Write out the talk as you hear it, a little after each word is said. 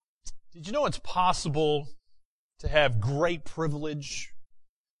Did you know it's possible to have great privilege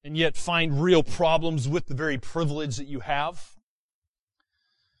and yet find real problems with the very privilege that you have?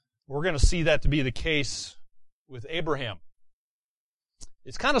 We're going to see that to be the case with Abraham.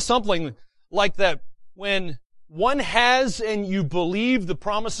 It's kind of something like that when one has and you believe the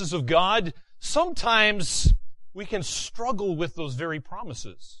promises of God, sometimes we can struggle with those very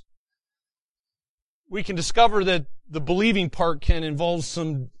promises. We can discover that the believing part can involve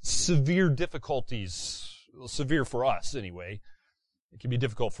some severe difficulties. Well, severe for us, anyway. It can be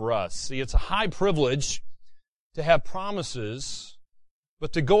difficult for us. See, it's a high privilege to have promises,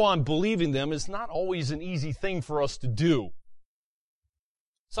 but to go on believing them is not always an easy thing for us to do.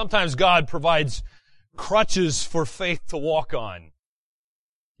 Sometimes God provides crutches for faith to walk on.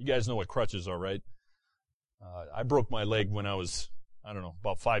 You guys know what crutches are, right? I broke my leg when I was,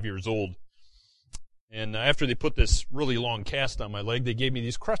 about 5 years old. And after they put this really long cast on my leg, they gave me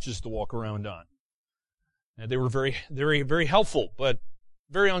these crutches to walk around on. And they were very, very, very helpful, but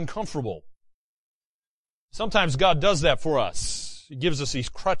very uncomfortable. Sometimes God does that for us. He gives us these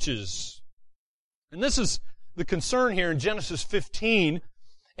crutches. And this is the concern here in Genesis 15,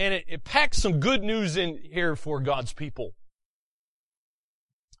 and it packs some good news in here for God's people.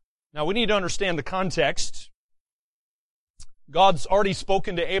 Now, we need to understand the context. God's already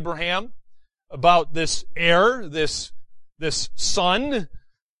spoken to Abraham about this heir, this son,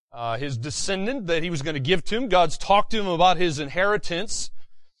 his descendant that he was going to give to him. God's talked to him about his inheritance.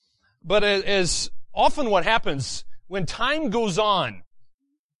 But as often what happens, when time goes on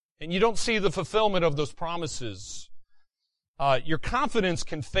and you don't see the fulfillment of those promises, your confidence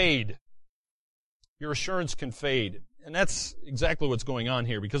can fade. Your assurance can fade. And that's exactly what's going on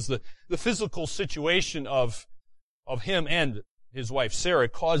here, because the physical situation of him and his wife Sarah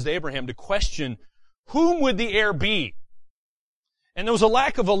caused Abraham to question whom would the heir be. And there was a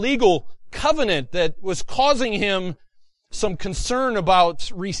lack of a legal covenant that was causing him some concern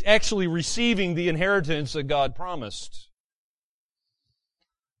about actually receiving the inheritance that God promised.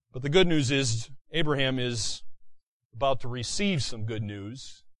 But the good news is Abraham is about to receive some good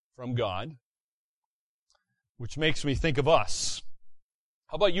news from God, which makes me think of us.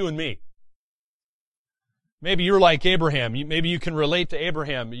 How about you and me? Maybe you're like Abraham. Maybe you can relate to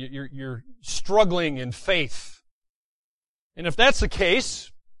Abraham. You're struggling in faith. And if that's the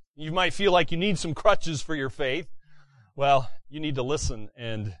case, you might feel like you need some crutches for your faith. Well, you need to listen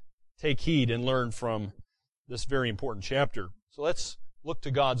and take heed and learn from this very important chapter. So let's look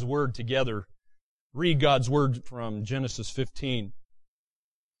to God's Word together. Read God's Word from Genesis 15.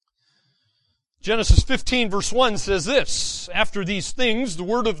 Genesis 15 verse 1 says this, "After these things, the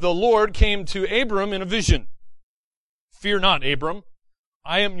word of the Lord came to Abram in a vision. Fear not, Abram.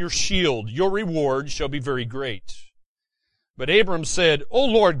 I am your shield. Your reward shall be very great." But Abram said, "O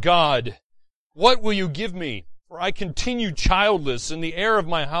Lord God, what will you give me? For I continue childless, and the heir of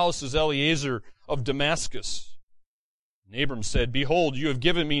my house is Eliezer of Damascus." And Abram said, "Behold, you have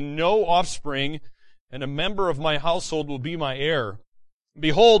given me no offspring, and a member of my household will be my heir.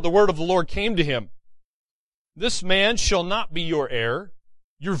 Behold, the word of the Lord came to him. This man shall not be your heir.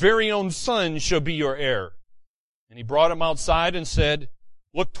 Your very own son shall be your heir." And he brought him outside and said,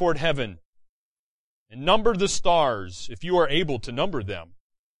 "Look toward heaven and number the stars, if you are able to number them."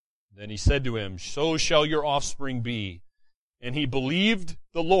 Then he said to him, "So shall your offspring be." And he believed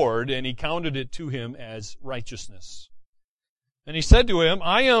the Lord, and he counted it to him as righteousness. And he said to him,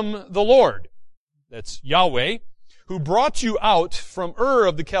 "I am the Lord," that's Yahweh, "who brought you out from Ur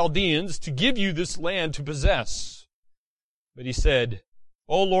of the Chaldeans to give you this land to possess." But he said,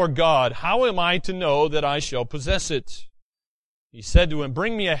 "O Lord God, how am I to know that I shall possess it?" He said to him,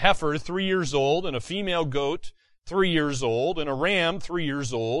 "Bring me a heifer 3 years old, and a female goat 3 years old, and a ram 3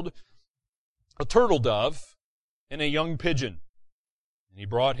 years old, a turtle dove, and a young pigeon." And he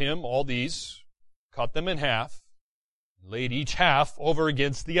brought him all these, cut them in half, and laid each half over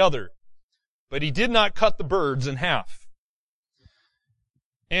against the other. But he did not cut the birds in half.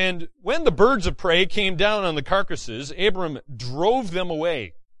 And when the birds of prey came down on the carcasses, Abram drove them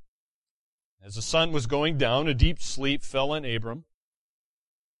away. As the sun was going down, a deep sleep fell on Abram.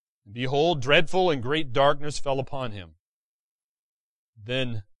 And behold, dreadful and great darkness fell upon him.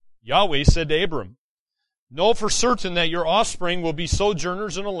 Then Yahweh said to Abram, "Know for certain that your offspring will be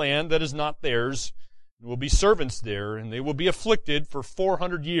sojourners in a land that is not theirs, and will be servants there, and they will be afflicted for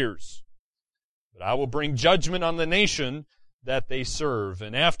 400 years. But I will bring judgment on the nation that they serve,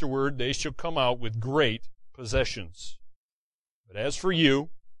 and afterward they shall come out with great possessions. But as for you,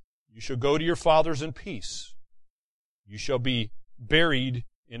 you shall go to your fathers in peace. You shall be buried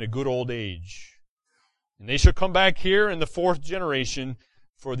in a good old age. And they shall come back here in the 4th generation,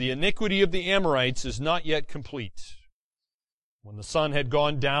 For the iniquity of the Amorites is not yet complete. When the sun had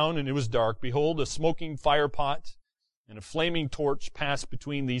gone down and it was dark, behold, a smoking firepot and a flaming torch passed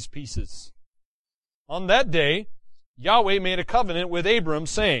between these pieces. On that day, Yahweh made a covenant with Abram,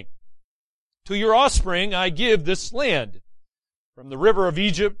 saying, To your offspring I give this land, from the river of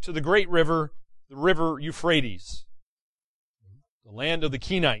Egypt to the great river, the river Euphrates, the land of the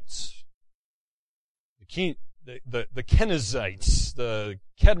Kenites, the Kenizzites, the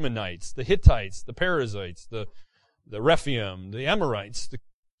Kedmonites, the Hittites, the Perizzites, the Rephaim, the Amorites, the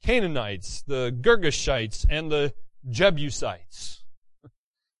Canaanites, the Girgashites, and the Jebusites.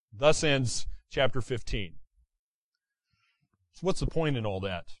 Thus ends chapter 15. So what's the point in all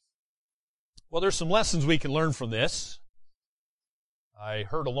that? Well, there's some lessons we can learn from this. I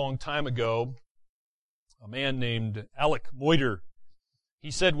heard a long time ago a man named Alec Moiter. He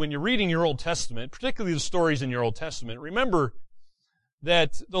said, when you're reading your Old Testament, particularly the stories in your Old Testament, remember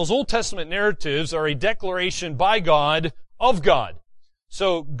that those Old Testament narratives are a declaration by God of God.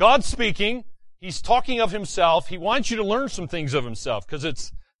 So God's speaking, He's talking of Himself. He wants you to learn some things of Himself because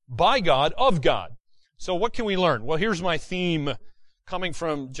it's by God, of God. So what can we learn? Well, here's my theme coming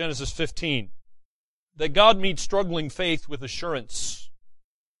from Genesis 15. That God meets struggling faith with assurance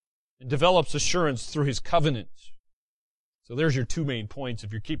and develops assurance through His covenant. So there's your two main points.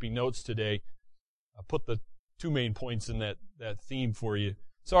 If you're keeping notes today, I'll put the two main points in that theme for you.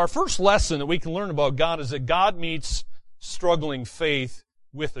 So our first lesson that we can learn about God is that God meets struggling faith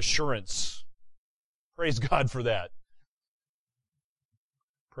with assurance. Praise God for that.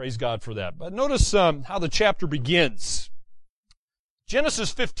 Praise God for that. But notice how the chapter begins.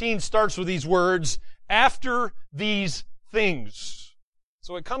 Genesis 15 starts with these words, after these things.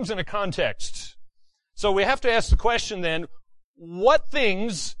 So it comes in a context. So we have to ask the question then, what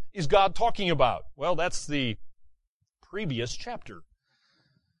things is God talking about? Well, that's the previous chapter.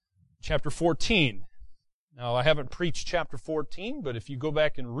 Chapter 14. Now, I haven't preached chapter 14, but if you go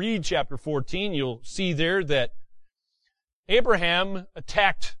back and read chapter 14, you'll see there that Abraham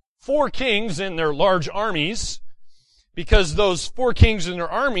attacked 4 kings and their large armies because those 4 kings and their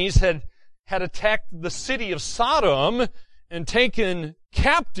armies had attacked the city of Sodom and taken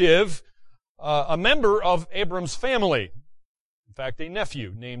captive a member of Abram's family. In fact, a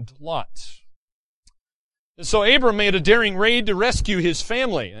nephew named Lot. And so Abram made a daring raid to rescue his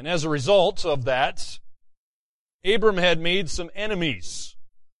family. And as a result of that, Abram had made some enemies.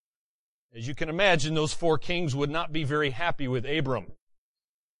 As you can imagine, those 4 kings would not be very happy with Abram.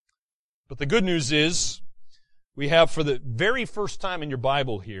 But the good news is, we have for the very first time in your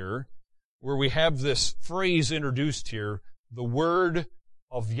Bible here, where we have this phrase introduced here, the word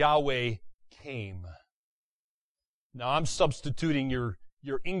of Yahweh came. Now I'm substituting your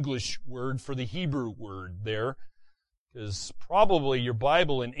English word for the Hebrew word there, because probably your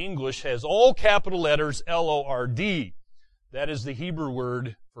Bible in English has all capital letters L-O-R-D. That is the Hebrew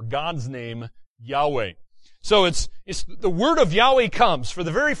word for God's name, Yahweh. So it's the word of Yahweh comes for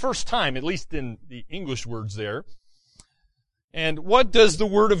the very first time, at least in the English words there. And what does the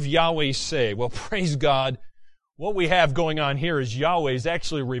word of Yahweh say? Well, praise God. What we have going on here is Yahweh is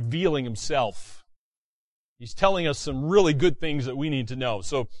actually revealing Himself. He's telling us some really good things that we need to know.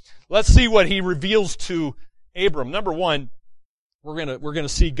 So let's see what He reveals to Abram. Number 1, we're gonna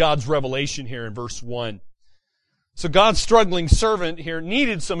see God's revelation here in verse 1. So God's struggling servant here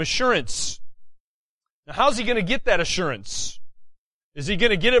needed some assurance. Now, how's he going to get that assurance? Is he going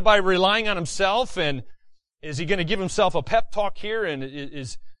to get it by relying on himself? And is he going to give himself a pep talk here? And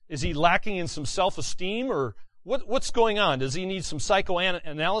is he lacking in some self-esteem? Or what's going on? Does he need some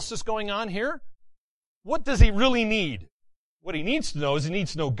psychoanalysis going on here? What does he really need? What he needs to know is he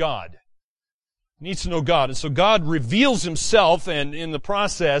needs to know God. He needs to know God. And so God reveals Himself and in the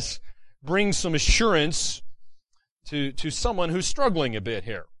process brings some assurance to someone who's struggling a bit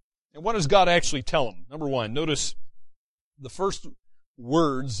here. And what does God actually tell him? Number 1, notice the first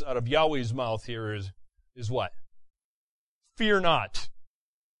words out of Yahweh's mouth here is what? Fear not.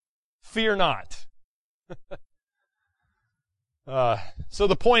 Fear not. So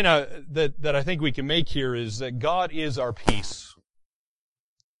the point that I think we can make here is that God is our peace.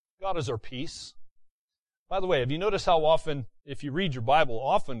 God is our peace. By the way, have you noticed how often, if you read your Bible,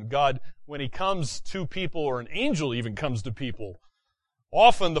 often God, when He comes to people, or an angel even comes to people,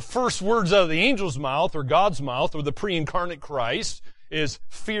 often the first words out of the angel's mouth, or God's mouth, or the pre-incarnate Christ, is,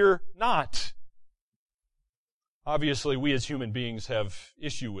 fear not. Obviously, we as human beings have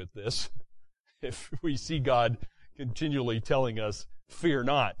issue with this. If we see God continually telling us, fear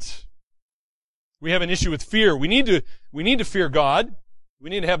not. We have an issue with fear. We need to fear God. We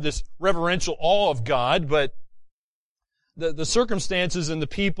need to have this reverential awe of God, but The circumstances and the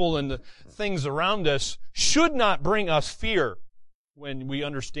people and the things around us should not bring us fear when we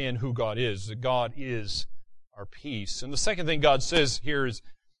understand who God is, that God is our peace. And the second thing God says here is,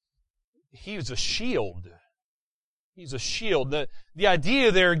 He is a shield. He's a shield. The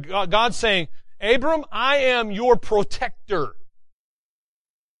idea there, God's saying, Abram, I am your protector.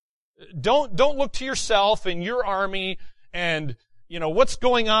 Don't look to yourself and your army and, what's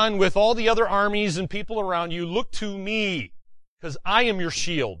going on with all the other armies and people around you. Look to me, because I am your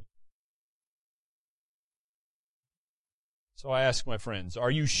shield. So I ask my friends, are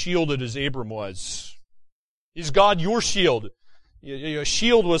you shielded as Abram was? Is God your shield? A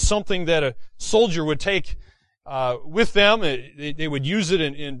shield was something that a soldier would take with them. They would use it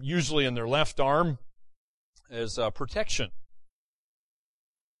usually in their left arm as protection.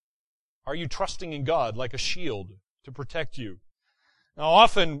 Are you trusting in God like a shield to protect you? Now,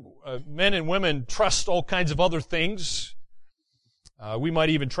 often men and women trust all kinds of other things. We might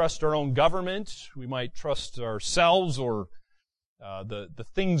even trust our own government. We might trust ourselves or the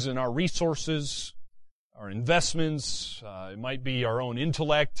things in our resources, our investments. It might be our own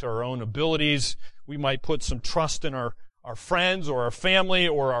intellect, our own abilities. We might put some trust in our friends or our family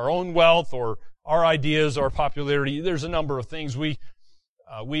or our own wealth or our ideas, our popularity. There's a number of things we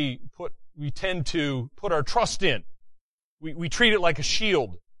tend to put our trust in. We treat it like a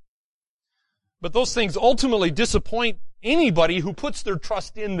shield. But those things ultimately disappoint anybody who puts their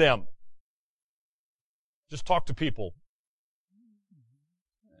trust in them. Just talk to people,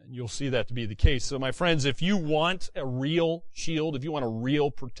 and you'll see that to be the case. So my friends, if you want a real shield, if you want a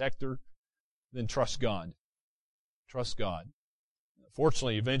real protector, then trust God. Trust God.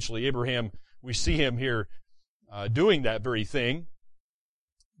 Fortunately, eventually, Abraham, we see him here doing that very thing.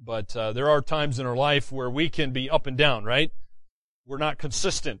 But there are times in our life where we can be up and down, right? We're not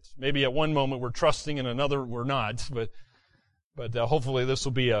consistent. Maybe at one moment we're trusting and another we're not. But hopefully this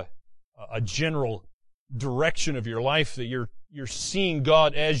will be a general direction of your life, that you're seeing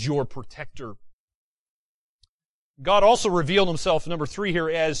God as your protector. God also revealed Himself, number 3 here,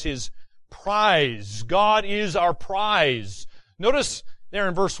 as His prize. God is our prize. Notice there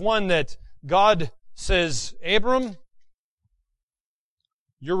in verse 1 that God says, Abram,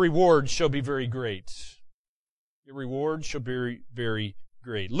 your reward shall be very great. Your reward shall be very, very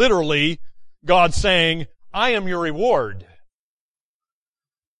great. Literally, God's saying, I am your reward.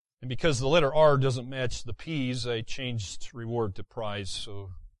 And because the letter R doesn't match the P's, I changed reward to prize. So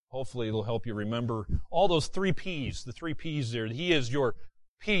hopefully it'll help you remember all those 3 P's, the 3 P's there. He is your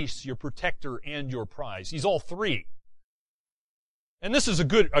peace, your protector, and your prize. He's all 3. And this is a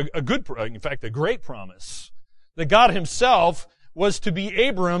good, in fact, a great promise, that God Himself was to be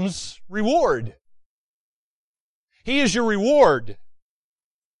Abram's reward. He is your reward.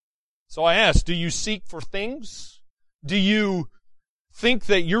 So I ask, do you seek for things? Do you think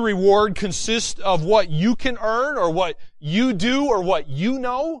that your reward consists of what you can earn or what you do or what you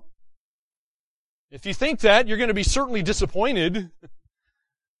know? If you think that, you're going to be certainly disappointed.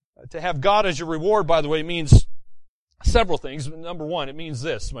 To have God as your reward, by the way, means several things. Number 1, it means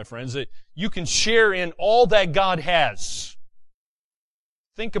this, my friends, that you can share in all that God has.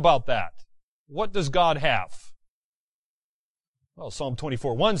 Think about that. What does God have? Well, Psalm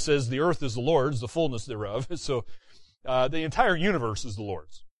 24:1 says, the earth is the Lord's, the fullness thereof. So the entire universe is the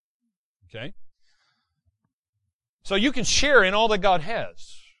Lord's. Okay? So you can share in all that God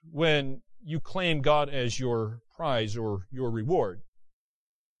has when you claim God as your prize or your reward.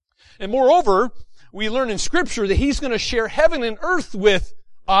 And moreover, we learn in Scripture that He's going to share heaven and earth with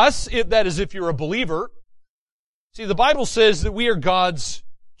us, that is, if you're a believer. See, the Bible says that we are God's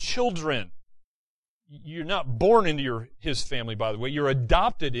children. You're not born into His family, by the way. You're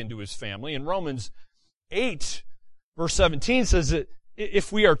adopted into His family. And Romans 8, verse 17 says that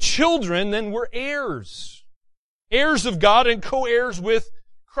if we are children, then we're heirs. Heirs of God and co-heirs with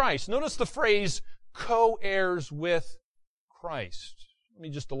Christ. Notice the phrase, co-heirs with Christ. Let me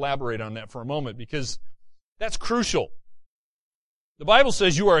just elaborate on that for a moment, because that's crucial. The Bible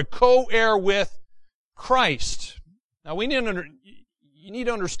says you are a co-heir with Christ. Now you need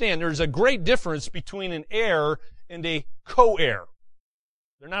to understand there's a great difference between an heir and a co-heir.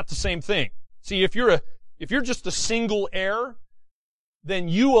 They're not the same thing. See, if you're just a single heir, then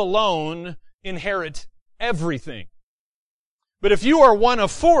you alone inherit everything. But if you are one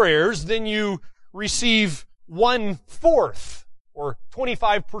of 4 heirs, then you receive 1/4 or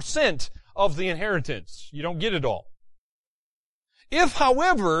 25% of the inheritance. You don't get it all. If,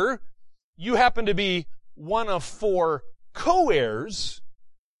 however, you happen to be one of 4 co-heirs,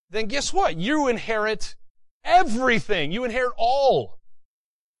 then guess what? You inherit everything. You inherit all.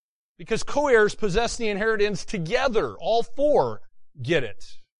 Because co-heirs possess the inheritance together. All four get it.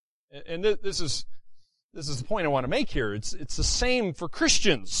 And this is the point I want to make here. It's the same for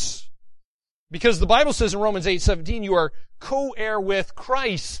Christians. Because the Bible says in Romans 8:17, you are co-heir with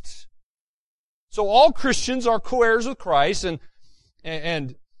Christ. So all Christians are co-heirs with Christ,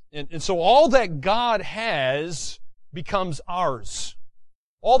 and so all that God has becomes ours.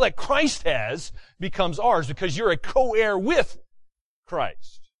 All that Christ has becomes ours because you're a co-heir with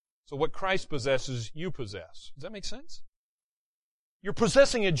Christ. So what Christ possesses, you possess. Does that make sense? You're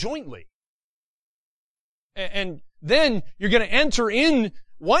possessing it jointly. And then you're going to enter in,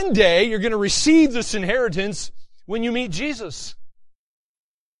 one day you're going to receive this inheritance when you meet Jesus.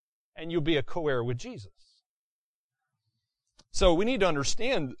 And you'll be a co-heir with Jesus. So we need to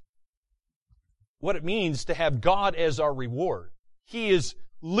understand what it means to have God as our reward. He is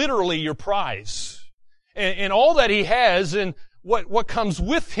literally your prize. And all that He has and what comes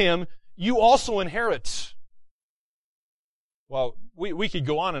with Him, you also inherit. Well, we could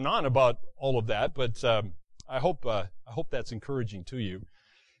go on and on about all of that, but I hope that's encouraging to you,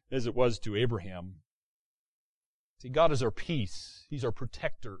 as it was to Abraham. See, God is our peace. He's our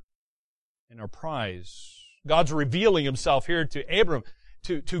protector and our prize. God's revealing Himself here to Abram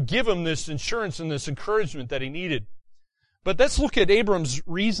to give him this assurance and this encouragement that he needed. But let's look at Abram's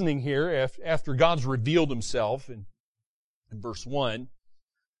reasoning here after God's revealed Himself in verse 1.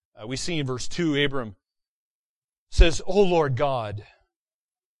 We see in verse 2, Abram says, "O Lord God."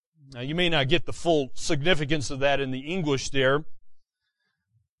 Now you may not get the full significance of that in the English there,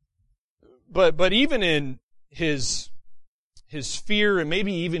 but even in his fear and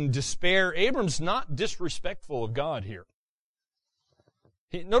maybe even despair, Abram's not disrespectful of God here.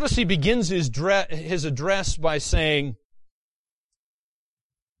 Notice he begins his address by saying,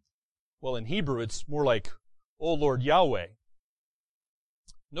 well, in Hebrew it's more like, "O Lord Yahweh."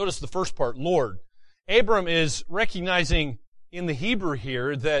 Notice the first part, Lord. Abram is recognizing in the Hebrew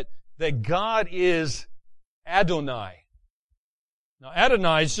here that God is Adonai. Now,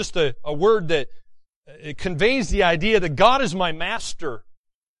 Adonai is just a word that it conveys the idea that God is my master.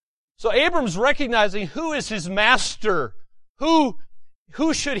 So Abram's recognizing who is his master.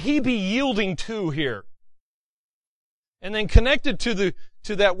 Who should he be yielding to here? And then connected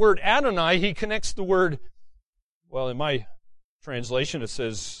to that word Adonai, he connects the word, well, in my translation it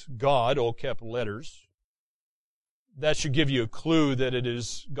says God, all capital letters. That should give you a clue that it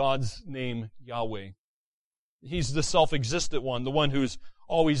is God's name, Yahweh. He's the self-existent one, the one who's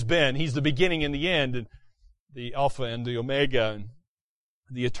always been. He's the beginning and the end, and the Alpha and the Omega, and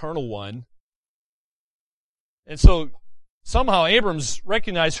the eternal one. And so somehow Abram's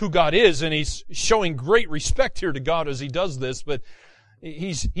recognized who God is, and he's showing great respect here to God as he does this, but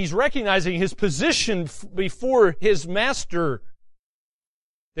he's recognizing his position before his master,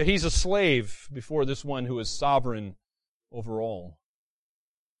 that he's a slave before this one who is sovereign over all.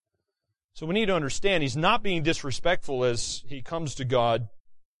 So we need to understand he's not being disrespectful as he comes to God,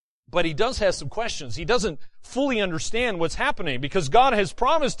 but he does have some questions. He doesn't fully understand what's happening because God has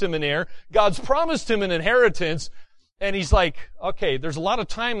promised him an heir. God's promised him an inheritance. And he's like, okay, there's a lot of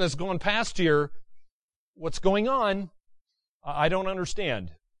time that's going past here. What's going on? I don't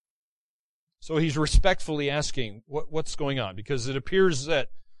understand. So he's respectfully asking, what's going on? Because it appears that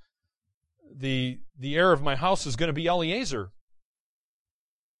the heir of my house is going to be Eliezer.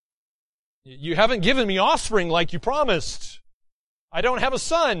 You haven't given me offspring like you promised. I don't have a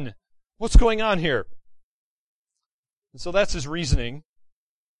son. What's going on here? And so that's his reasoning.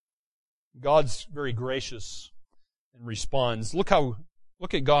 God's very gracious and responds. Look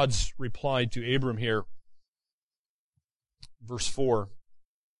at God's reply to Abram here. Verse 4.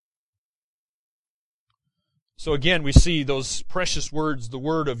 So again, we see those precious words, the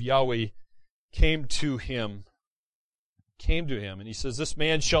word of Yahweh came to him. Came to him. And he says, this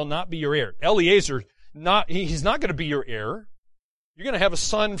man shall not be your heir. Eliezer, he's not going to be your heir. You're going to have a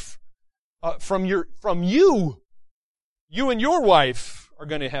son from you. You and your wife are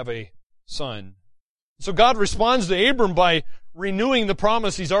going to have a son. So God responds to Abram by renewing the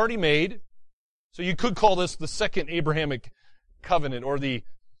promise He's already made. So you could call this the second Abrahamic covenant, or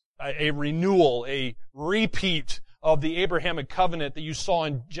a renewal, a repeat of the Abrahamic covenant that you saw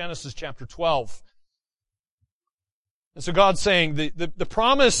in Genesis chapter 12. And so God's saying the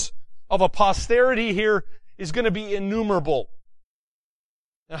promise of a posterity here is going to be innumerable.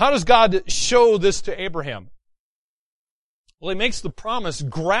 Now, how does God show this to Abraham? Well, He makes the promise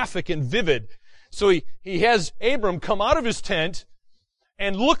graphic and vivid. So he has Abram come out of his tent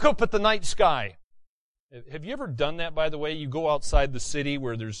and look up at the night sky. Have you ever done that, by the way? You go outside the city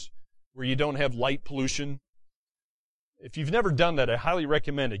where you don't have light pollution, If you've never done that, I highly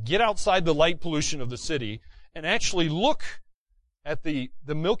recommend it. Get outside the light pollution of the city and actually look at the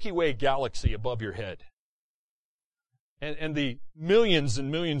Milky Way galaxy above your head. And the millions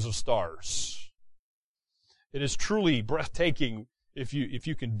and millions of stars. It is truly breathtaking if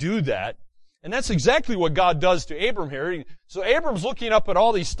you can do that. And that's exactly what God does to Abram here. So Abram's looking up at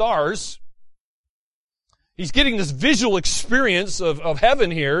all these stars. He's getting this visual experience of heaven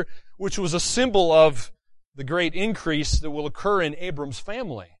here, which was a symbol of the great increase that will occur in Abram's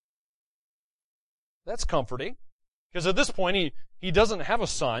family. That's comforting. Because at this point, he doesn't have a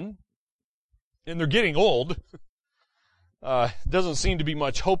son, and they're getting old. Doesn't seem to be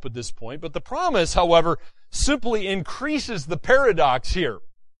much hope at this point. But the promise, however, simply increases the paradox here.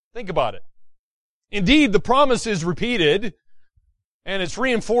 Think about it. Indeed, the promise is repeated, and it's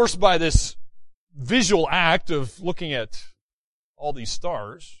reinforced by this visual act of looking at all these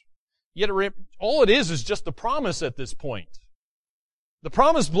stars. Yet all it is just a promise at this point. The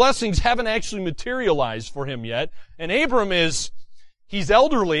promised blessings haven't actually materialized for him yet. And Abram he's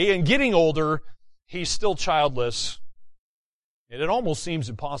elderly and getting older. He's still childless. And it almost seems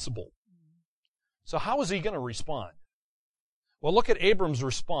impossible. So how is he going to respond? Well, look at Abram's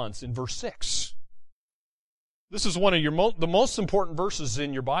response in verse 6. This is one of the most important verses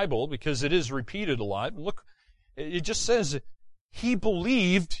in your Bible because it is repeated a lot. Look, it just says, he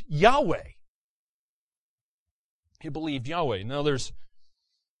believed Yahweh. He believed Yahweh. Now there's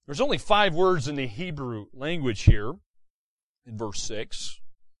only 5 words in the Hebrew language here in verse 6.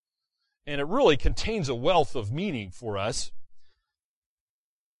 And it really contains a wealth of meaning for us.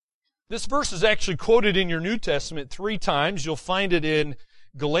 This verse is actually quoted in your New Testament 3 times. You'll find it in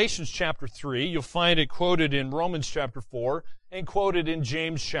Galatians chapter 3. You'll find it quoted in Romans chapter 4 and quoted in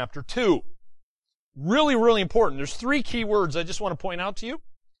James chapter 2. Really, really important. There's 3 key words I just want to point out to you.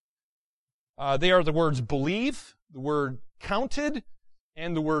 They are the words believe, the word counted,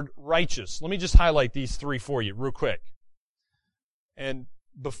 and the word righteous. Let me just highlight these 3 for you real quick. And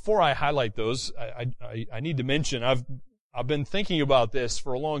before I highlight those, I need to mention, I've been thinking about this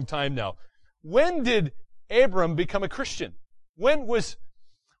for a long time now. When did Abram become a Christian? When was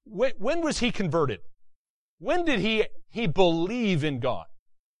he converted? When did he believe in God?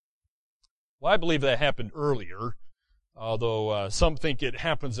 Well, I believe that happened earlier, although some think it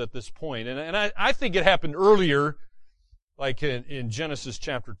happens at this point. And I think it happened earlier, like in Genesis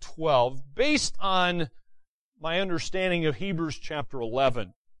chapter 12, based on my understanding of Hebrews chapter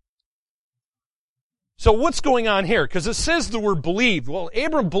 11. So what's going on here? Because it says the word believed. Well,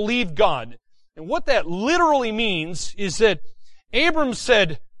 Abram believed God. And what that literally means is that Abram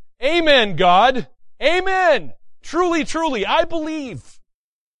said, Amen, God. Amen. Truly, truly, I believe.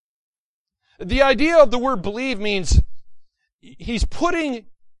 The idea of the word believe means he's putting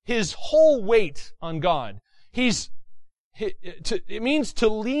his whole weight on God. It means to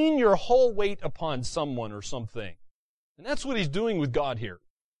lean your whole weight upon someone or something. And that's what he's doing with God here.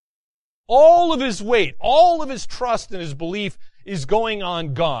 All of his weight, all of his trust and his belief is going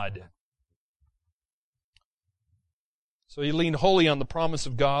on God. So he leaned wholly on the promise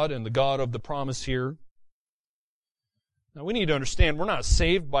of God and the God of the promise here. Now we need to understand we're not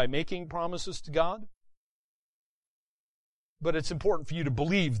saved by making promises to God. But it's important for you to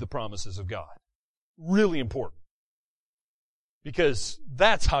believe the promises of God. Really important. Because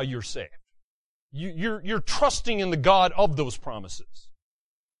that's how you're saved. You're trusting in the God of those promises.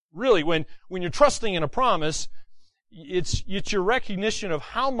 Really, when you're trusting in a promise, it's your recognition of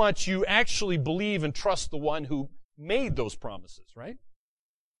how much you actually believe and trust the one who made those promises, right?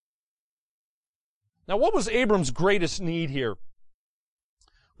 Now, what was Abram's greatest need here?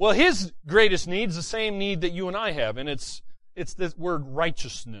 Well, his greatest need is the same need that you and I have, and it's this word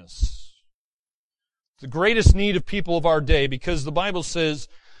righteousness. It's the greatest need of people of our day because the Bible says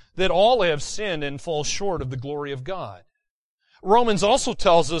that all have sinned and fall short of the glory of God. Romans also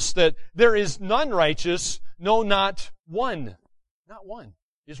tells us that there is none righteous, no, not one. Not one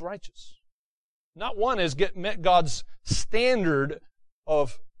is righteous. Not one has met God's standard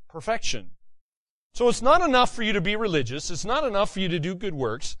of perfection. So it's not enough for you to be religious. It's not enough for you to do good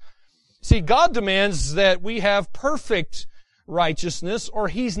works. See, God demands that we have perfect righteousness or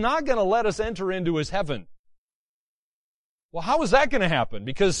He's not going to let us enter into His heaven. Well, how is that going to happen?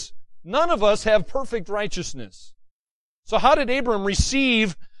 Because none of us have perfect righteousness. So how did Abram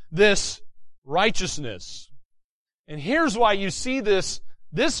receive this righteousness? And here's why you see this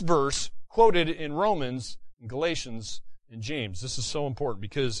verse quoted in Romans, in Galatians, and James. This is so important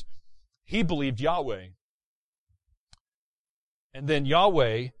because he believed Yahweh. And then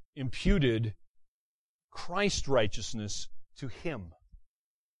Yahweh imputed Christ's righteousness to him.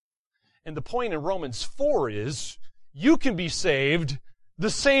 And the point in Romans 4 is you can be saved the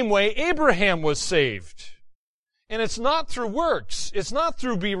same way Abraham was saved. And it's not through works. It's not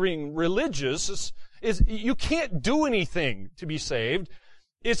through being religious. You can't do anything to be saved.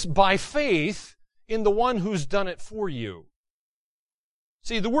 It's by faith in the one who's done it for you.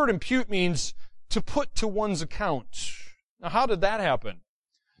 See, the word impute means to put to one's account. Now, how did that happen?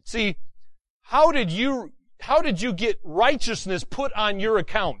 See, how did you get righteousness put on your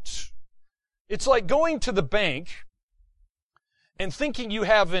account? It's like going to the bank and thinking you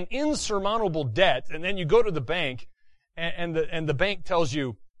have an insurmountable debt, and then you go to the bank, and the bank tells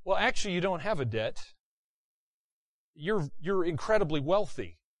you, well, actually, you don't have a debt. You're incredibly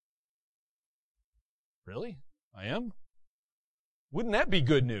wealthy. Really? I am? Wouldn't that be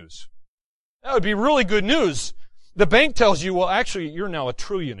good news? That would be really good news. The bank tells you, well, actually, you're now a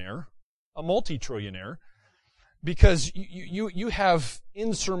trillionaire, a multi-trillionaire, because you have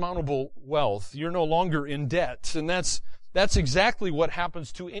insurmountable wealth. You're no longer in debt. And that's exactly what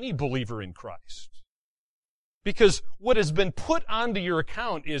happens to any believer in Christ. Because what has been put onto your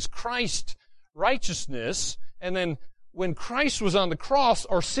account is Christ's righteousness, and then when Christ was on the cross,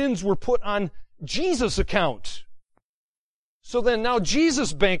 our sins were put on Jesus' account. So then now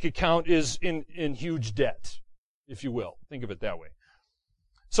Jesus' bank account is in huge debt, if you will. Think of it that way.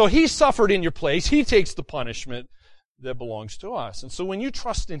 So He suffered in your place. He takes the punishment that belongs to us. And so when you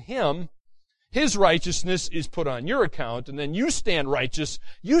trust in Him, His righteousness is put on your account, and then you stand righteous,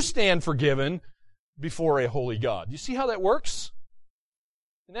 you stand forgiven before a holy God. You see how that works?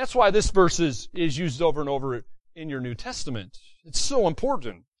 And that's why this verse is used over and over in your New Testament. It's so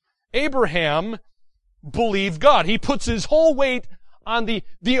important. Abraham believed God. He puts his whole weight on the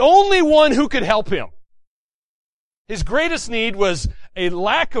only one who could help him. His greatest need was a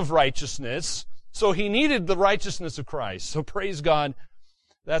lack of righteousness, so he needed the righteousness of Christ. So praise God,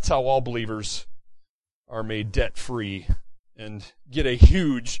 that's how all believers are made debt-free and get a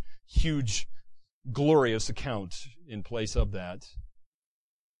huge, huge, glorious account in place of that.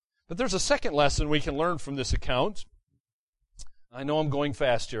 But there's a second lesson we can learn from this account. I know I'm going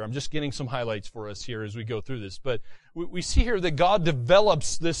fast here. I'm just getting some highlights for us here as we go through this. But we see here that God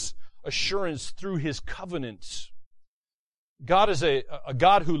develops this assurance through His covenants. God is a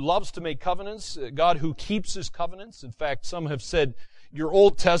God who loves to make covenants, a God who keeps His covenants. In fact, some have said your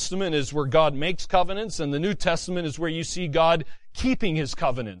Old Testament is where God makes covenants, and the New Testament is where you see God keeping His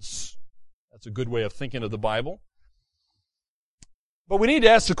covenants. That's a good way of thinking of the Bible. But we need to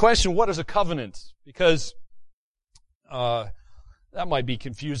ask the question, what is a covenant? Because that might be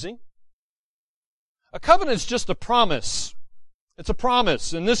confusing. A covenant is just a promise. It's a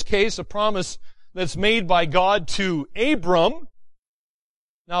promise. In this case, a promise that's made by God to Abram.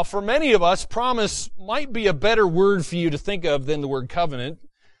 Now, for many of us, promise might be a better word for you to think of than the word covenant.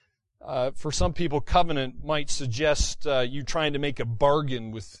 For some people, covenant might suggest you trying to make a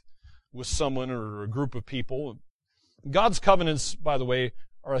bargain with someone or a group of people. God's covenants, by the way,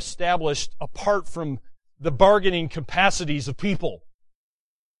 are established apart from the bargaining capacities of people.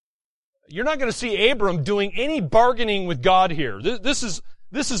 You're not going to see Abram doing any bargaining with God here. This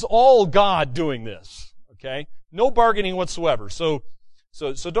is all God doing this. Okay? No bargaining whatsoever. So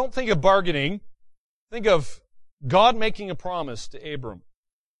don't think of bargaining. Think of God making a promise to Abram.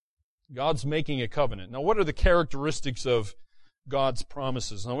 God's making a covenant. Now, what are the characteristics of God's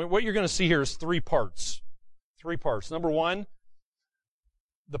promises? Now, what you're going to see here is three parts. Three parts. Number one,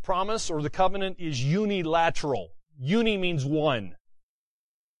 the promise or the covenant is unilateral. Uni means one.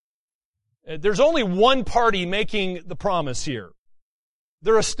 There's only one party making the promise here.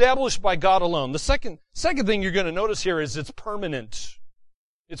 They're established by God alone. The second thing you're going to notice here is it's permanent.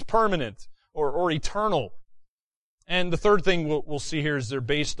 It's permanent or eternal. And the third thing we'll see here is they're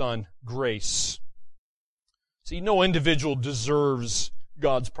based on grace. See, no individual deserves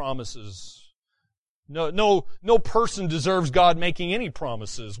God's promises. No person deserves God making any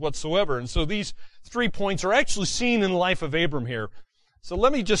promises whatsoever. And so these 3 points are actually seen in the life of Abram here. So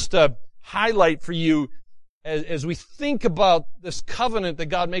let me just highlight for you as we think about this covenant that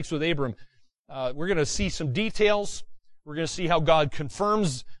God makes with Abram. We're going to see some details. We're going to see how God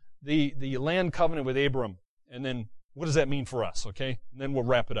confirms the land covenant with Abram. And then what does that mean for us, okay? And then we'll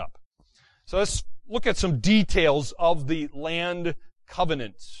wrap it up. So let's look at some details of the land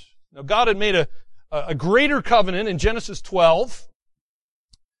covenant. Now, God had made a greater covenant in Genesis 12.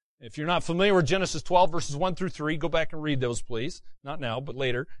 If you're not familiar with Genesis 12, verses 1 through 3, go back and read those, please. Not now, but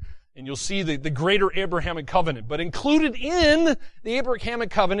later. And you'll see the greater Abrahamic covenant. But included in the Abrahamic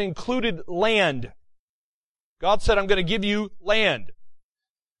covenant included land. God said, I'm going to give you land.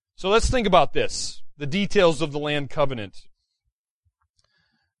 So let's think about this, the details of the land covenant.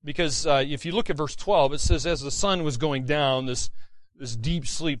 Because if you look at verse 12, it says, as the sun was going down, this deep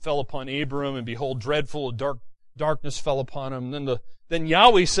sleep fell upon Abram, and behold, dreadful darkness fell upon him. Then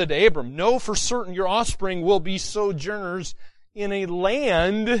Yahweh said to Abram, know for certain your offspring will be sojourners in a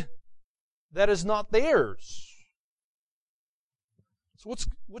land that is not theirs. So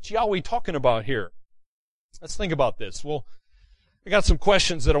what's Yahweh talking about here? Let's think about this. Well, I got some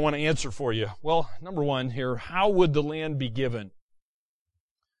questions that I want to answer for you. Well, number one here, how would the land be given?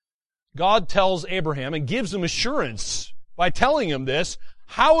 God tells Abraham and gives him assurance by telling him this.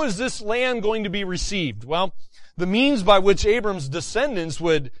 How is this land going to be received? Well, the means by which Abram's descendants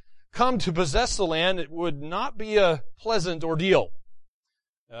would come to possess the land, it would not be a pleasant ordeal.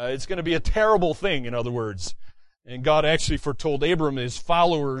 It's going to be a terrible thing, in other words. And God actually foretold Abram, his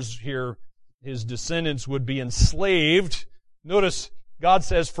followers here, his descendants would be enslaved. Notice, God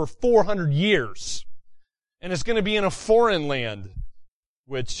says for 400 years. And it's going to be in a foreign land,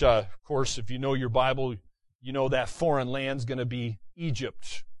 which, of course, if you know your Bible, you know that foreign land's going to be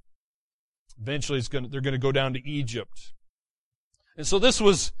Egypt. Eventually, they're going to go down to Egypt. And so this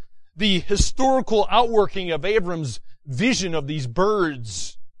was the historical outworking of Abram's vision of these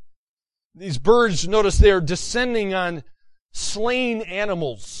birds. These birds, notice they are descending on slain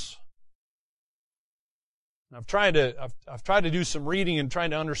animals. I've tried to do some reading and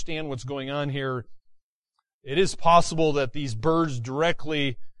trying to understand what's going on here. It is possible that these birds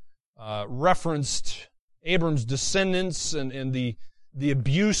directly referenced Abram's descendants and the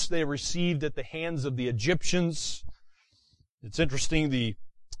abuse they received at the hands of the Egyptians. It's interesting, the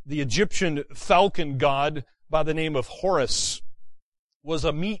Egyptian falcon god by the name of Horus was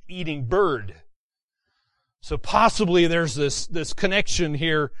a meat-eating bird. So possibly there's this connection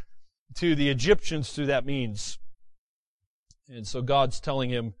here to the Egyptians through that means. And so God's telling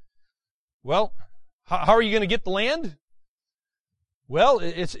him, well, how are you going to get the land? Well,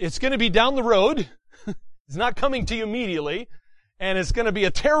 it's going to be down the road. It's not coming to you immediately. And it's going to be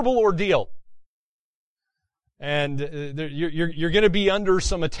a terrible ordeal. And you're going to be under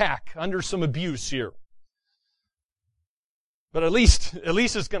some attack, under some abuse here. But at least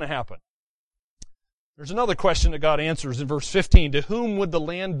it's going to happen. There's another question that God answers in verse 15. To whom would the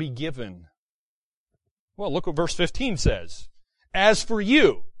land be given? Well, look what verse 15 says. As for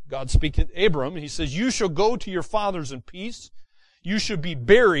you, God speaking to Abram, He says, you shall go to your fathers in peace. You shall be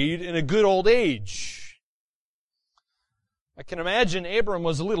buried in a good old age. I can imagine Abram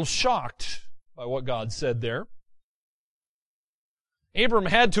was a little shocked by what God said there. Abram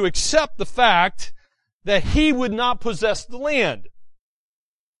had to accept the fact that he would not possess the land.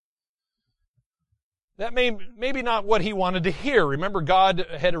 That maybe not what he wanted to hear. Remember, God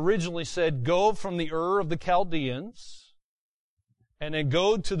had originally said, go from the Ur of the Chaldeans and then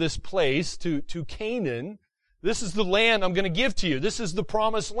go to this place, to Canaan. This is the land I'm going to give to you. This is the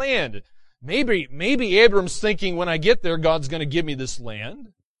promised land. Maybe Abram's thinking, when I get there, God's going to give me this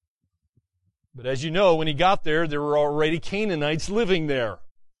land. But as you know, when he got there were already Canaanites living there.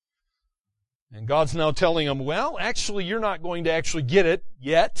 And God's now telling him, well, actually, you're not going to actually get it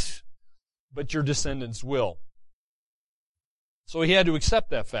yet, but your descendants will. So he had to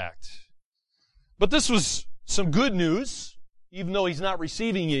accept that fact. But this was some good news, even though he's not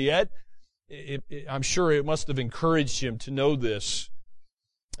receiving it yet. I'm sure it must have encouraged him to know this,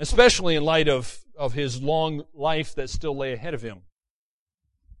 especially in light of his long life that still lay ahead of him.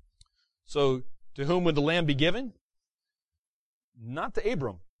 So, to whom would the land be given? Not to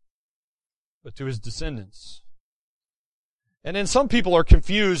Abram, but to his descendants. And then some people are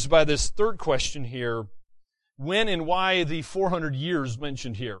confused by this third question here. When and why the 400 years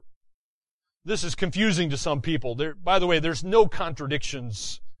mentioned here? This is confusing to some people. By the way, there's no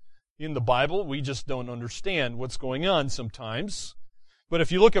contradictions in the Bible. We just don't understand what's going on sometimes. But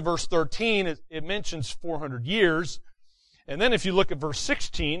if you look at verse 13, it mentions 400 years. And then if you look at verse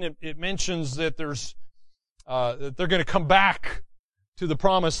 16, it mentions that that they're going to come back to the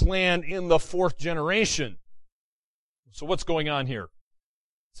promised land in the fourth generation. So what's going on here?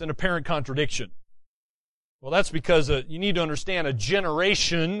 It's an apparent contradiction. Well, that's because you need to understand a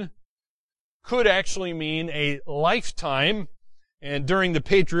generation could actually mean a lifetime. And during the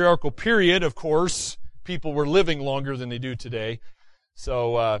patriarchal period, of course, people were living longer than they do today.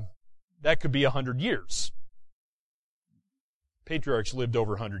 So that could be 100 years. Patriarchs lived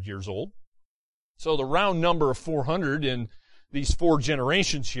over 100 years old. So the round number of 400 in these four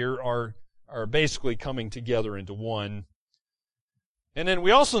generations here are basically coming together into one. And then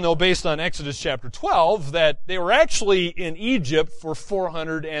we also know, based on Exodus chapter 12, that they were actually in Egypt for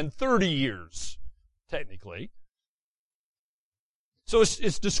 430 years, technically. So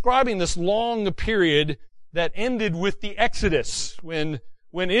it's describing this long period that ended with the Exodus, when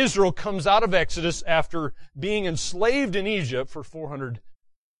when Israel comes out of Exodus after being enslaved in Egypt for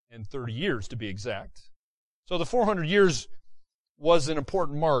 430 years, to be exact. So the 400 years was an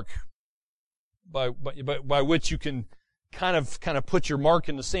important mark by which you can kind of put your mark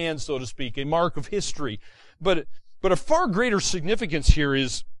in the sand, so to speak, a mark of history. But a far greater significance here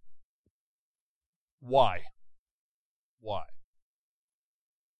is why? Why?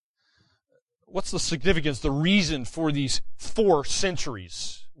 What's the significance, the reason for these 4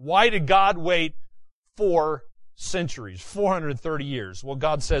 centuries? Why did God wait 4 centuries, 430 years? Well,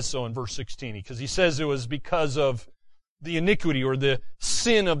 God says so in verse 16, because He says it was because of the iniquity or the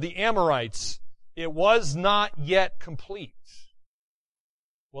sin of the Amorites. It was not yet complete.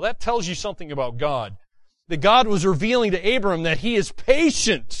 Well, that tells you something about God. That God was revealing to Abram that He is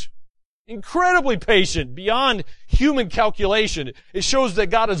patient, incredibly patient, beyond human calculation. It shows that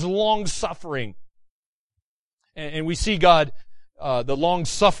God is long-suffering. And we see God, the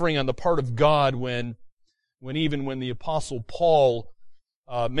long-suffering on the part of God when the Apostle Paul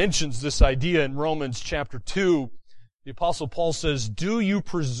mentions this idea in Romans chapter 2. The Apostle Paul says, "Do you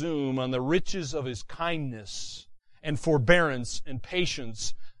presume on the riches of His kindness and forbearance and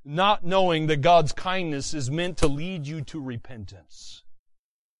patience, not knowing that God's kindness is meant to lead you to repentance?"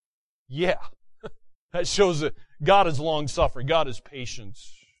 Yeah, that shows that God is long-suffering. God is patient.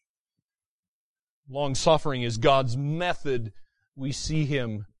 Long-suffering is God's method. We see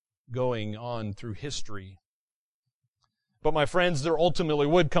Him going on through history. But my friends, there ultimately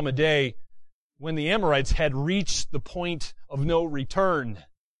would come a day when the Amorites had reached the point of no return.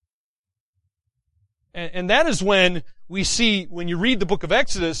 And that is when we see, when you read the book of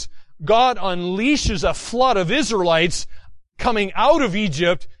Exodus, God unleashes a flood of Israelites coming out of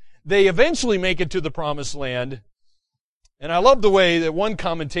Egypt. They eventually make it to the Promised Land. And I love the way that one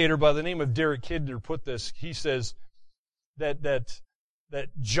commentator by the name of Derek Kidner put this. He says that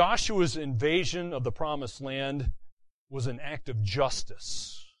Joshua's invasion of the Promised Land was an act of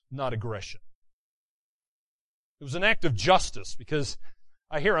justice, not aggression. It was an act of justice, because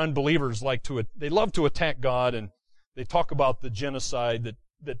I hear unbelievers they love to attack God, and they talk about the genocide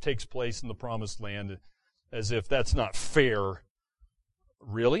that takes place in the Promised Land as if that's not fair.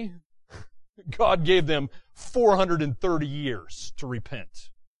 Really? God gave them 430 years to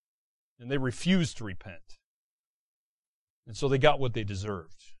repent, and they refused to repent. And so they got what they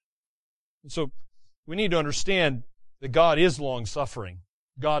deserved. And so we need to understand that God is long-suffering.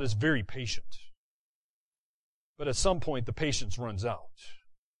 God is very patient. But at some point, the patience runs out.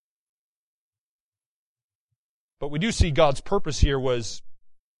 But we do see God's purpose here was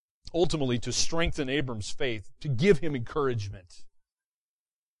ultimately to strengthen Abram's faith, to give him encouragement.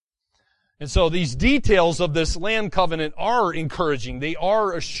 And so these details of this land covenant are encouraging. They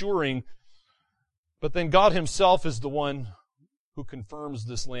are assuring. But then God Himself is the one who confirms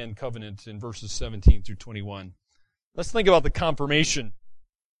this land covenant in verses 17 through 21. Let's think about the confirmation.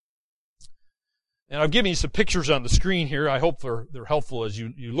 And I've given you some pictures on the screen here. I hope they're helpful as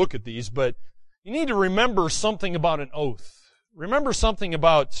you look at these. But you need to remember something about an oath. Remember something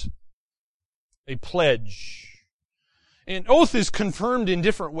about a pledge. An oath is confirmed in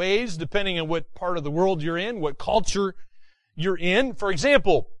different ways depending on what part of the world you're in, what culture you're in. For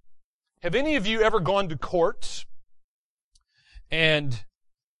example, have any of you ever gone to court and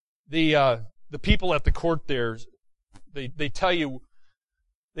the people at the court there, they tell you,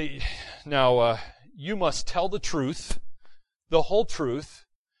 you must tell the truth, the whole truth,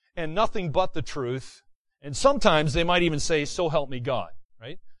 and nothing but the truth. And sometimes they might even say, "So help me God,"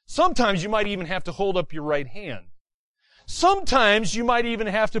 right? Sometimes you might even have to hold up your right hand. Sometimes you might even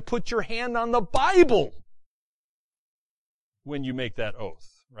have to put your hand on the Bible when you make that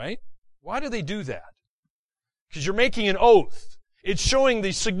oath, right? Why do they do that? Because you're making an oath. It's showing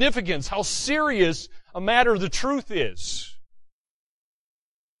the significance, how serious a matter the truth is.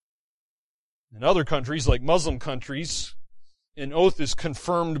 In other countries, like Muslim countries, an oath is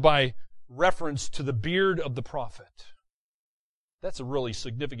confirmed by reference to the beard of the prophet. That's a really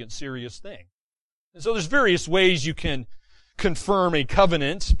significant, serious thing. And so there's various ways you can confirm a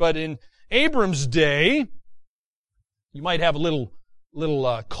covenant, but in Abram's day, you might have a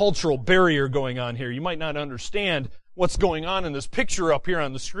little cultural barrier going on here. You might not understand what's going on in this picture up here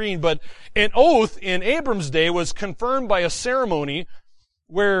on the screen, but an oath in Abram's day was confirmed by a ceremony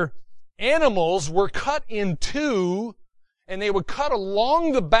where animals were cut in two, and they would cut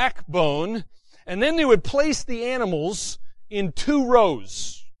along the backbone, and then they would place the animals in 2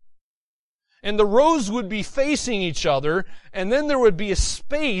 rows. And the rows would be facing each other, and then there would be a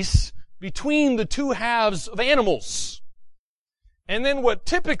space between the 2 halves of animals. And then what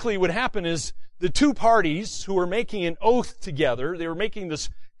typically would happen is the two parties who were making an oath together, they were making this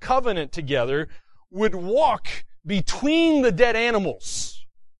covenant together, would walk between the dead animals.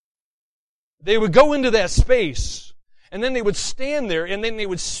 They would go into that space, and then they would stand there, and then they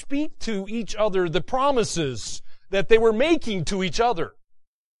would speak to each other the promises that they were making to each other.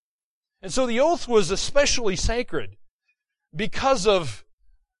 And so the oath was especially sacred because of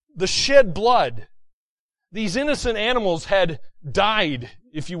the shed blood. These innocent animals had died,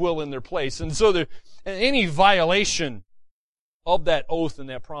 if you will, in their place. And so any violation of that oath and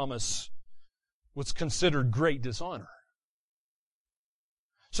that promise was considered great dishonor.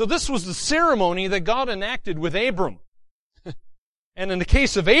 So this was the ceremony that God enacted with Abram. And in the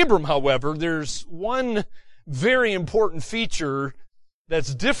case of Abram, however, there's one very important feature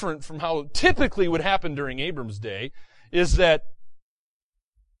that's different from how it typically would happen during Abram's day, is that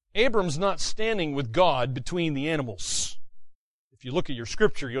Abram's not standing with God between the animals. If you look at your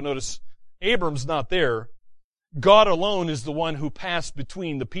scripture, you'll notice Abram's not there. God alone is the one who passed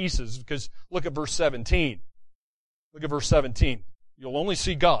between the pieces, because look at verse 17. Look at verse 17. You'll only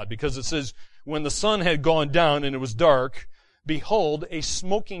see God, because it says, when the sun had gone down and it was dark, behold, a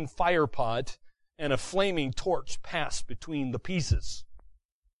smoking firepot and a flaming torch passed between the pieces.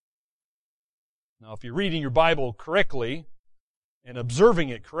 Now, if you're reading your Bible correctly and observing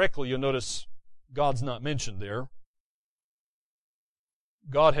it correctly, you'll notice God's not mentioned there.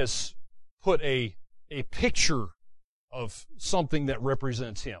 God has put a picture of something that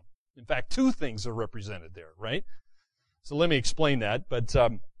represents Him. In fact, two things are represented there, right? So let me explain that. But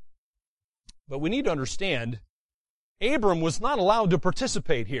we need to understand, Abram was not allowed to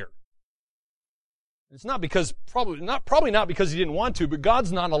participate here. It's not because, probably not because he didn't want to, but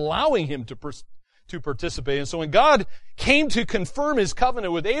God's not allowing him to participate. And so when God came to confirm His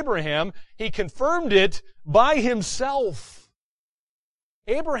covenant with Abraham, He confirmed it by Himself.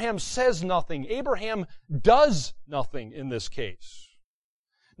 Abraham says nothing. Abraham does nothing in this case.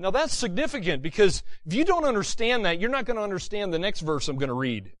 Now that's significant, because if you don't understand that, you're not going to understand the next verse I'm going to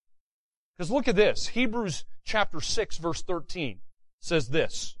read. Because look at this. Hebrews chapter 6 verse 13 says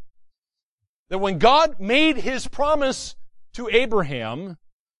this, that when God made His promise to Abraham,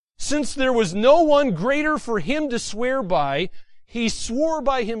 since there was no one greater for him to swear by, He swore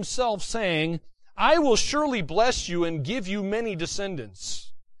by Himself, saying, I will surely bless you and give you many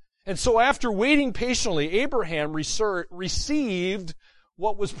descendants. And so after waiting patiently, Abraham received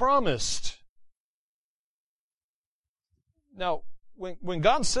what was promised. Now, when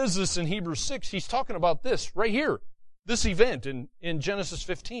God says this in Hebrews 6, He's talking about this right here, this event in Genesis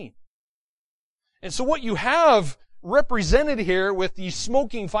 15. And so what you have represented here with the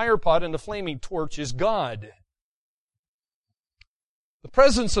smoking firepot and the flaming torch is God. The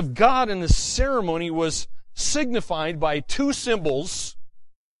presence of God in this ceremony was signified by two symbols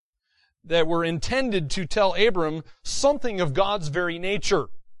that were intended to tell Abram something of God's very nature.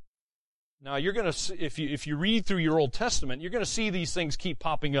 Now, you're going to, if you read through your Old Testament, you're going to see these things keep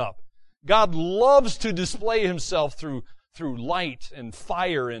popping up. God loves to display Himself through light and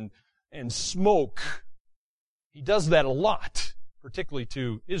fire and smoke. He does that a lot, particularly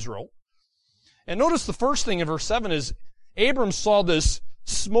to Israel. And notice the first thing in verse 7 is Abram saw this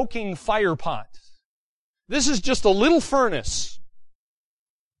smoking firepot. This is just a little furnace.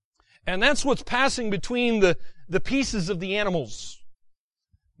 And that's what's passing between the pieces of the animals.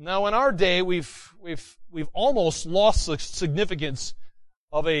 Now, in our day, we've almost lost the significance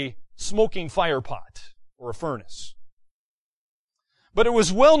of a smoking firepot or a furnace. But it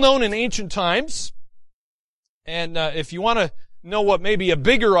was well known in ancient times. And if you want to know what maybe a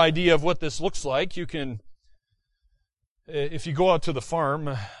bigger idea of what this looks like, you can, if you go out to the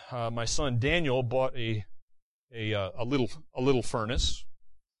farm, my son Daniel bought a little furnace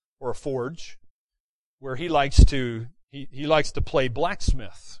or a forge where he likes to play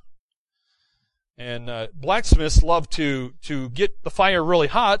blacksmith. And blacksmiths love to get the fire really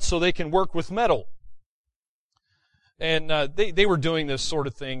hot so they can work with metal. And they were doing this sort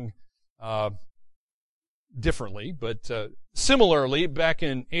of thing differently, but similarly back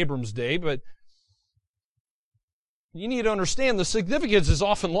in Abram's day. But you need to understand the significance is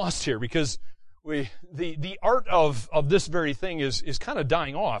often lost here, because the art of this very thing is kind of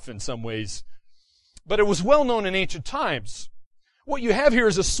dying off in some ways. But it was well known in ancient times. What you have here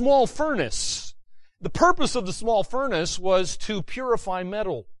is a small furnace. The purpose of the small furnace was to purify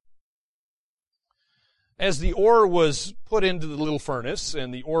metal. As the ore was put into the little furnace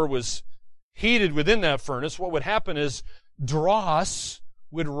and the ore was heated within that furnace, what would happen is dross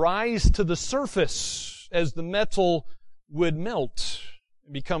would rise to the surface as the metal would melt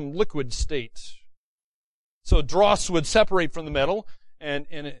and become liquid state. So dross would separate from the metal, and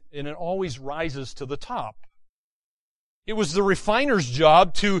it always rises to the top. It was the refiner's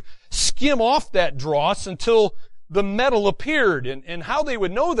job to skim off that dross until the metal appeared. And how they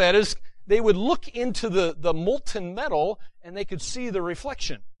would know that is they would look into the molten metal and they could see the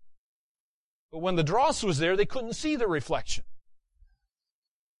reflection. But when the dross was there, they couldn't see the reflection.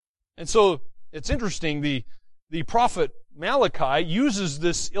 And so it's interesting, the prophet Malachi uses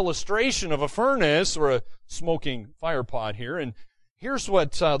this illustration of a furnace or a smoking fire pot here. And here's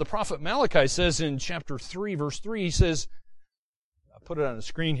what the prophet Malachi says in chapter 3, verse 3. He says, I'll put it on the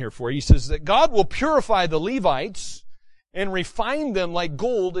screen here for you. He says that God will purify the Levites and refine them like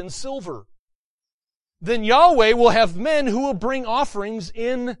gold and silver. Then Yahweh will have men who will bring offerings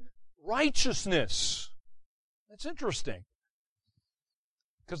in righteousness. That's interesting.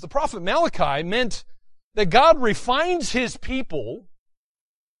 Because the prophet Malachi meant that God refines His people.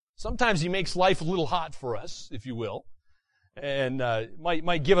 Sometimes He makes life a little hot for us, if you will, and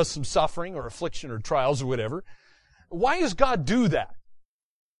might give us some suffering or affliction or trials or whatever. Why does God do that?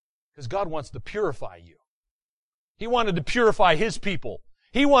 Because God wants to purify you. He wanted to purify His people.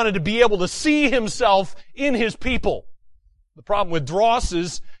 He wanted to be able to see Himself in His people. The problem with dross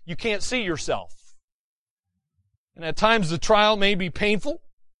is you can't see yourself. And at times the trial may be painful.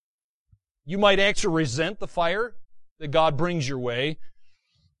 You might actually resent the fire that God brings your way.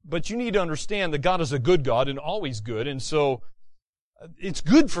 But you need to understand that God is a good God and always good. And so it's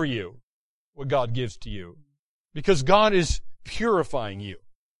good for you what God gives to you. Because God is purifying you.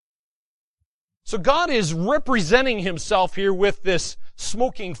 So God is representing Himself here with this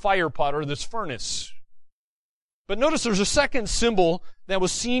smoking fire pot or this furnace. But notice there's a second symbol that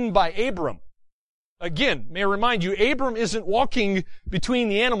was seen by Abram. Again, may I remind you, Abram isn't walking between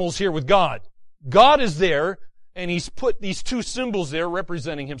the animals here with God. God is there, and He's put these two symbols there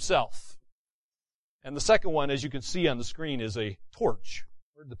representing Himself. And the second one, as you can see on the screen, is a torch.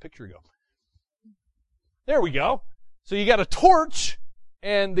 Where'd the picture go? There we go. So you got a torch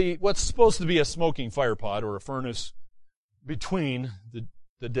and what's supposed to be a smoking fire pot or a furnace between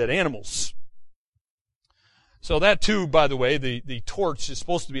the dead animals. So that too, by the way, the torch is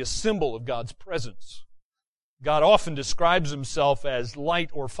supposed to be a symbol of God's presence. God often describes Himself as light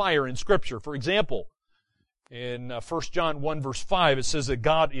or fire in Scripture. For example, in 1 John 1 verse 5, it says that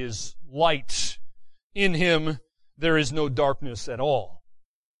God is light. In Him there is no darkness at all.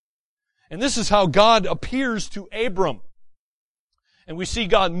 And this is how God appears to Abram. And we see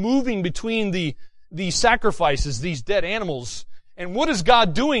God moving between these sacrifices, these dead animals. And what is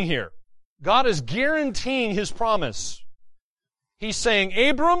God doing here? God is guaranteeing His promise. He's saying,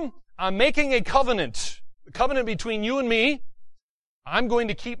 Abram, I'm making a covenant. The covenant between you and me. I'm going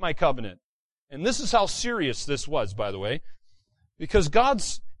to keep my covenant. And this is how serious this was, by the way. Because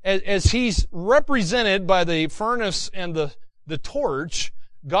God's, as He's represented by the furnace and the torch,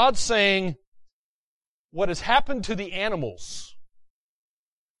 God's saying, what has happened to the animals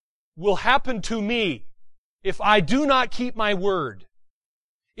will happen to me if I do not keep my word.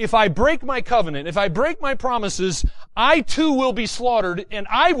 If I break my covenant, if I break my promises, I too will be slaughtered and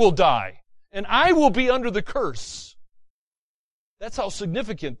I will die and I will be under the curse. That's how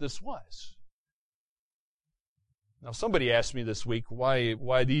significant this was. Now somebody asked me this week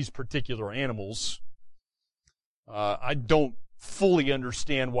why these particular animals. I don't fully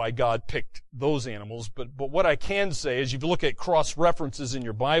understand why God picked those animals, but what I can say is if you look at cross-references in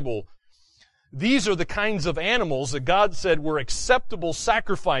your Bible, these are the kinds of animals that God said were acceptable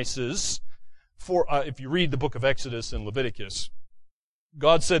sacrifices for, if you read the book of Exodus and Leviticus.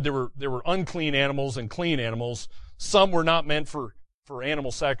 God said there were unclean animals and clean animals. Some were not meant for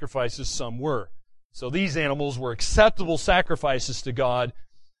animal sacrifices, some were. So these animals were acceptable sacrifices to God.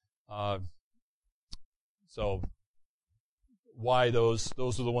 So why those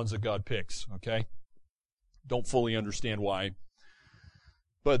are the ones that God picks, okay? Don't fully understand why.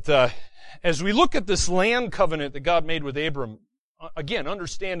 But as we look at this land covenant that God made with Abram, again,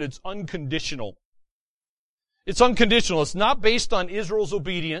 understand it's unconditional. It's unconditional. It's not based on Israel's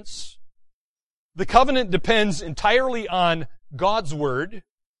obedience. The covenant depends entirely on God's word.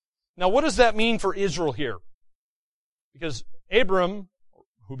 Now, what does that mean for Israel here? Because Abram,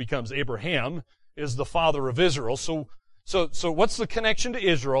 who becomes Abraham, is the father of Israel. So what's the connection to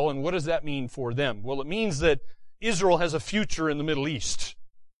Israel, and what does that mean for them? Well, it means that Israel has a future in the Middle East.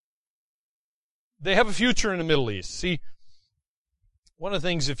 They have a future in the Middle East. See, one of the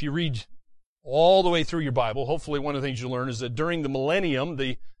things, if you read all the way through your Bible, hopefully one of the things you learn is that during the millennium,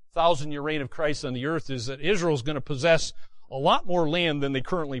 the 1,000-year reign of Christ on the earth, is that Israel is going to possess a lot more land than they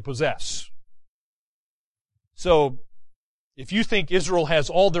currently possess. So, if you think Israel has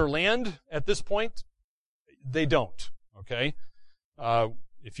all their land at this point, they don't. Okay?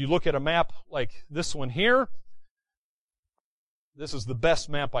 If you look at a map like this one here, this is the best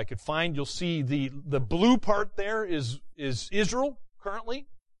map I could find. You'll see the blue part there is Israel currently.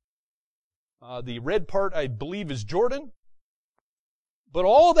 The red part, I believe, is Jordan. But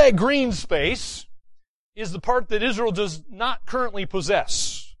all that green space is the part that Israel does not currently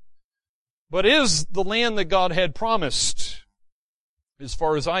possess, but is the land that God had promised, as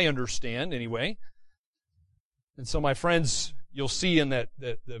far as I understand, anyway. And so, my friends, you'll see in that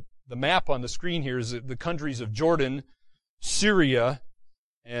the map on the screen here is the countries of Jordan, Syria,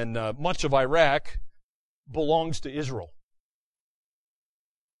 and much of Iraq belongs to Israel.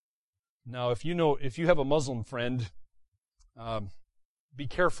 Now, if you have a Muslim friend, be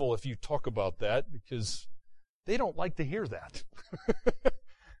careful if you talk about that, because they don't like to hear that.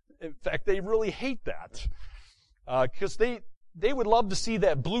 In fact, they really hate that, because they would love to see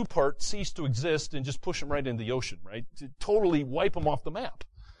that blue part cease to exist and just push them right into the ocean, right? To totally wipe them off the map.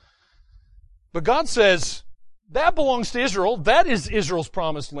 But God says, that belongs to Israel. That is Israel's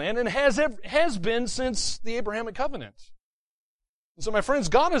promised land, and has been since the Abrahamic covenant. And so, my friends,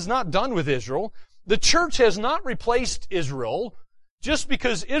 God is not done with Israel. The church has not replaced Israel just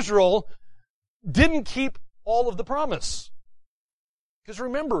because Israel didn't keep all of the promise. Because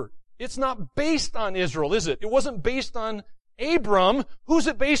remember, it's not based on Israel, is it? It wasn't based on Abram. Who's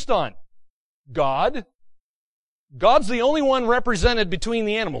it based on? God. God's the only one represented between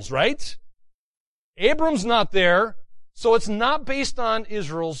the animals, right? Abram's not there, so it's not based on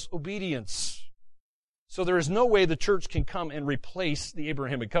Israel's obedience. So there is no way the church can come and replace the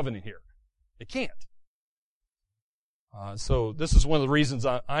Abrahamic covenant here. It can't. So this is one of the reasons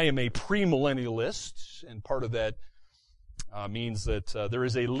I am a premillennialist, and part of that means that there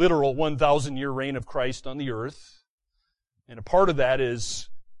is a literal 1,000-year reign of Christ on the earth, and a part of that is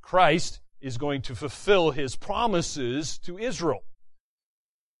Christ is going to fulfill His promises to Israel.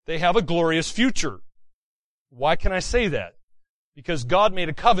 They have a glorious future. Why can I say that? Because God made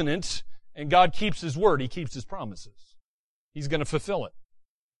a covenant, and God keeps His word. He keeps His promises. He's going to fulfill it.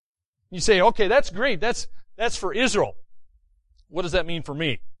 You say, okay, that's great. That's for Israel. What does that mean for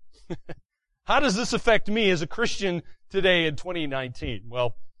me? How does this affect me as a Christian today in 2019?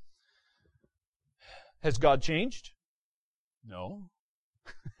 Well, has God changed? No.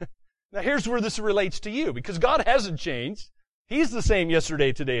 Now here's where this relates to you, because God hasn't changed. He's the same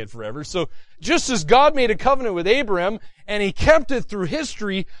yesterday, today, and forever. So just as God made a covenant with Abraham, and He kept it through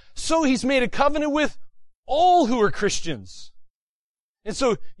history, so He's made a covenant with all who are Christians. And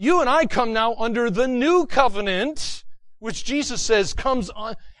so you and I come now under the new covenant, which Jesus says comes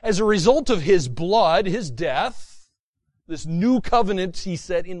on as a result of His blood, His death. This new covenant He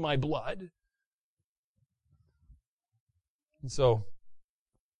said, in my blood. And so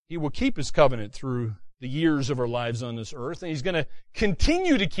He will keep His covenant through the years of our lives on this earth, and He's going to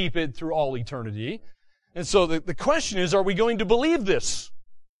continue to keep it through all eternity. And so the question is, are we going to believe this?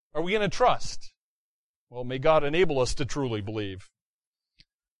 Are we going to trust? Well, may God enable us to truly believe.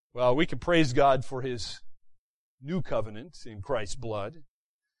 Well, we can praise God for His new covenant in Christ's blood.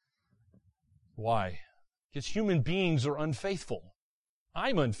 Why? Because human beings are unfaithful.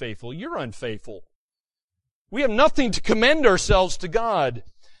 I'm unfaithful. You're unfaithful. We have nothing to commend ourselves to God.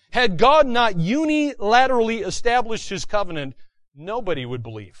 Had God not unilaterally established His covenant, nobody would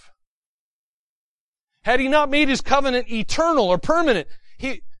believe. Had He not made His covenant eternal or permanent,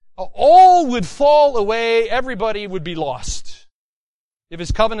 all would fall away, everybody would be lost. If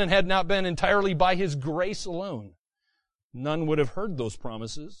His covenant had not been entirely by His grace alone, none would have heard those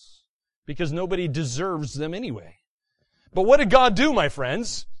promises, because nobody deserves them anyway. But what did God do, my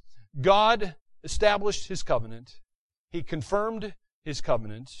friends? God established His covenant. He confirmed His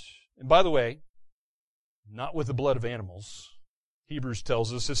covenant. And by the way, not with the blood of animals. Hebrews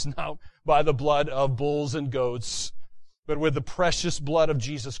tells us it's not by the blood of bulls and goats, but with the precious blood of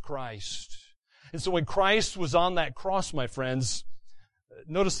Jesus Christ. And so when Christ was on that cross, my friends,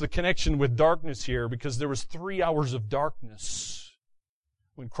 notice the connection with darkness here, because there was 3 hours of darkness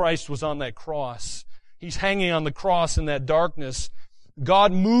when Christ was on that cross. He's hanging on the cross in that darkness.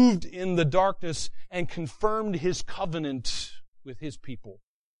 God moved in the darkness and confirmed His covenant with His people.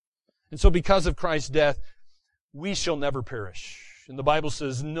 And so because of Christ's death, we shall never perish. And the Bible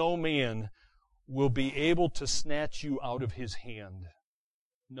says, no man will be able to snatch you out of His hand.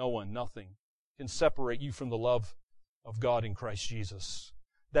 No one, nothing can separate you from the love of God in Christ Jesus.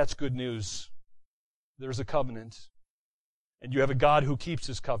 That's good news. There's a covenant, and you have a God who keeps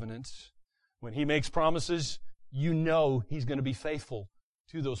His covenant. When He makes promises, you know He's going to be faithful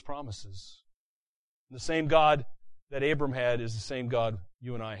to those promises. The same God that Abram had is the same God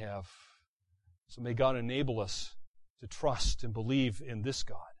you and I have. So may God enable us to trust and believe in this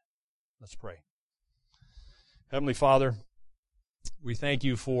God. Let's pray. Heavenly Father, we thank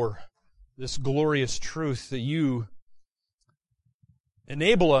you for this glorious truth that you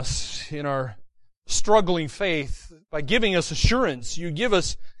enable us in our struggling faith by giving us assurance. You give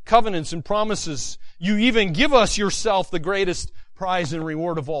us covenants and promises. You even give us yourself, the greatest prize and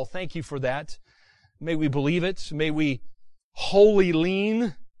reward of all. Thank you for that. May we believe it. May we wholly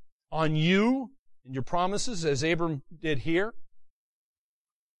lean on you and your promises as Abram did here.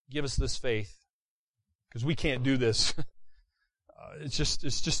 Give us this faith, because we can't do this. It's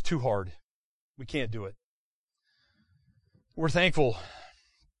just too hard. We can't do it. We're thankful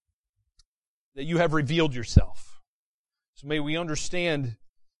that you have revealed yourself. So may we understand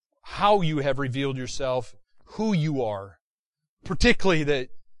how you have revealed yourself, who you are, particularly that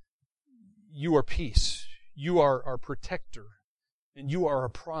you are peace, you are our protector, and you are our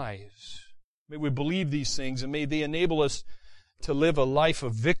prize. May we believe these things, and may they enable us to live a life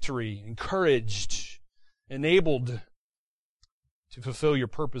of victory, encouraged, enabled to fulfill your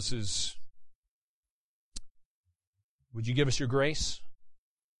purposes. Would you give us your grace?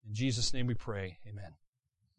 In Jesus' name we pray. Amen.